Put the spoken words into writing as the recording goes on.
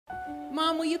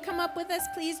Mom, will you come up with us,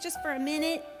 please, just for a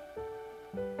minute?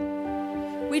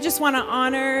 We just want to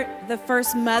honor the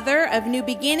first mother of New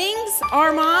Beginnings,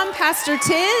 our mom, Pastor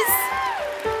Tiz,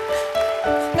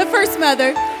 the first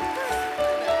mother.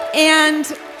 And,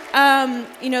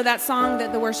 you know, that song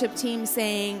that the worship team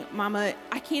sang, Mama,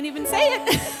 I can't even say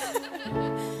it.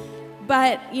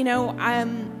 But, you know,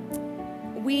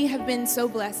 we have been so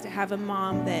blessed to have a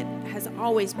mom that has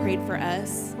always prayed for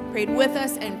us, prayed with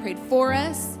us, and prayed for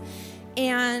us.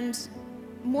 And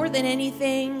more than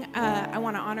anything, I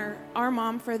want to honor our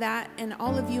mom for that, and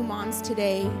all of you moms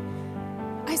today.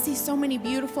 I see so many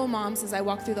beautiful moms as I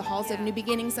walk through the halls of New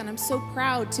Beginnings, and I'm so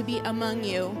proud to be among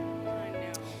you.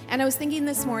 And I was thinking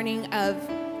this morning of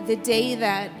the day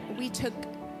that we took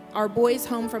our boys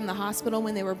home from the hospital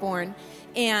when they were born.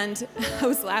 And I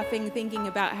was laughing, thinking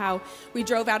about how we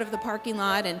drove out of the parking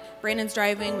lot, and Brandon's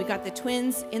driving. We got the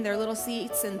twins in their little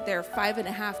seats, and they're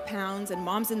 5.5 pounds, and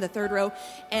Mom's in the third row,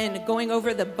 and going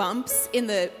over the bumps in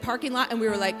the parking lot. And we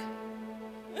were like,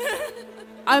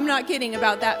 I'm not kidding,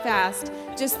 about that fast,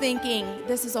 just thinking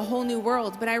this is a whole new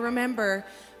world. But I remember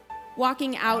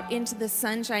walking out into the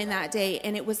sunshine that day,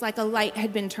 and it was like a light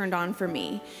had been turned on for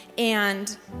me.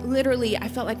 And literally, I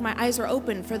felt like my eyes were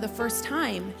open for the first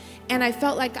time. And I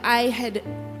felt like I had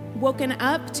woken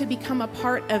up to become a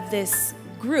part of this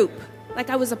group, like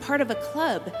I was a part of a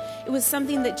club. It was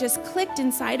something that just clicked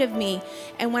inside of me.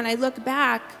 And when I look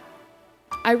back,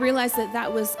 I realized that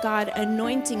that was God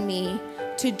anointing me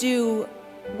to do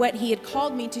what He had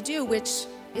called me to do, which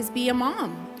is be a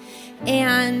mom.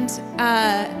 And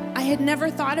I had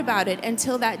never thought about it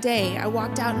until that day. I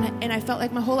walked out and I felt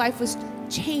like my whole life was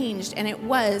changed, and it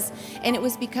was. And it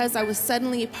was because I was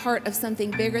suddenly a part of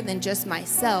something bigger than just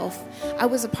myself. I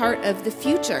was a part of the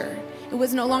future. It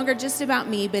was no longer just about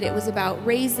me, but it was about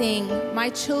raising my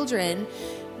children,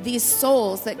 these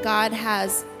souls that God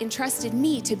has entrusted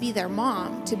me to be their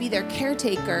mom, to be their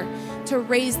caretaker, to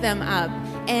raise them up.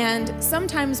 And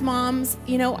sometimes moms,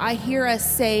 you know, I hear us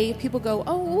say, people go,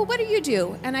 oh, well, what do you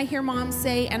do? And I hear moms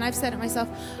say, and I've said it myself,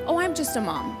 oh, I'm just a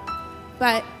mom.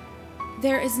 But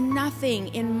there is nothing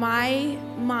in my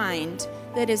mind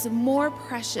that is more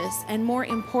precious and more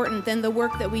important than the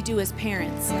work that we do as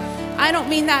parents. I don't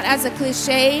mean that as a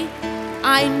cliche.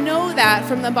 I know that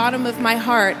from the bottom of my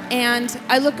heart. And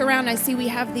I look around, I see we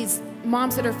have these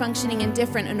moms that are functioning in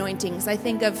different anointings. I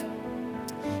think of,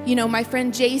 you know, my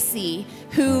friend JC,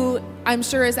 who I'm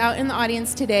sure is out in the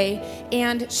audience today,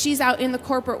 and she's out in the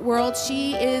corporate world.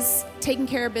 She is taking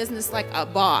care of business like a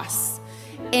boss.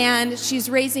 And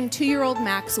she's raising 2-year-old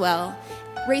Maxwell,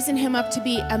 raising him up to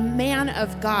be a man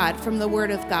of God from the Word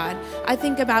of God. I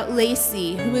think about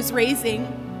Lacey, who is raising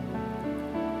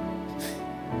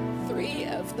 3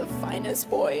 of the finest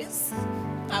boys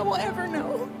I will ever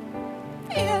know.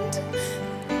 And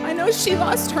I know she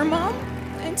lost her mom,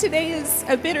 and today is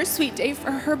a bittersweet day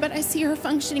for her, but I see her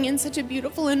functioning in such a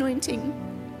beautiful anointing.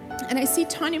 And I see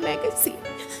Tanya Megacy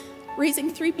raising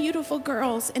 3 beautiful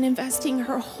girls and investing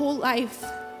her whole life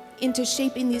into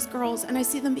shaping these girls. And I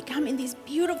see them becoming these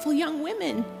beautiful young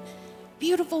women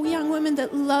that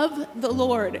love the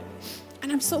Lord.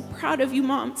 And I'm so proud of you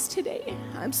moms today.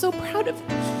 I'm so proud of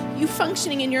you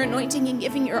functioning in your anointing and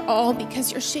giving your all,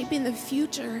 because you're shaping the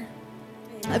future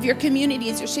of your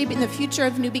communities. You're shaping the future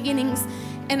of New Beginnings,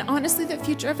 and honestly, the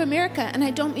future of America. And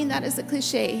I don't mean that as a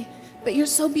cliche, but you're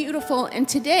so beautiful. And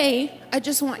today, I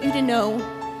just want you to know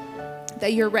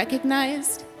that you're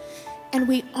recognized, and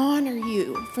we honor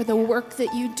you for the work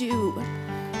that you do.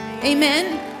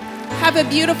 Amen. Have a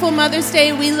beautiful Mother's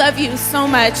Day. We love you so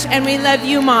much, and we love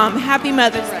you, Mom. Happy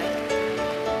Mother's Day.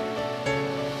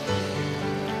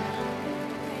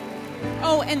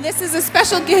 Oh, and this is a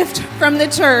special gift from the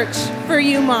church for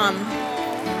you, Mom.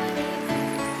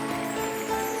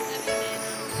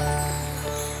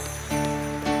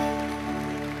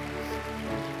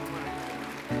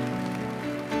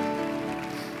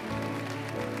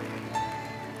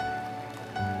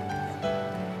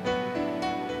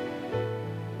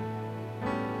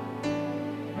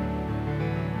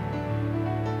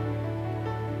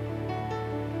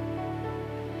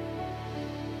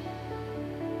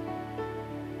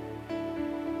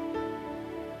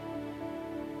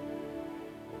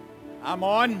 I'm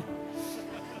on.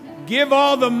 Give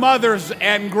all the mothers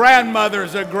and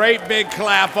grandmothers a great big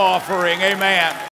clap offering. Amen.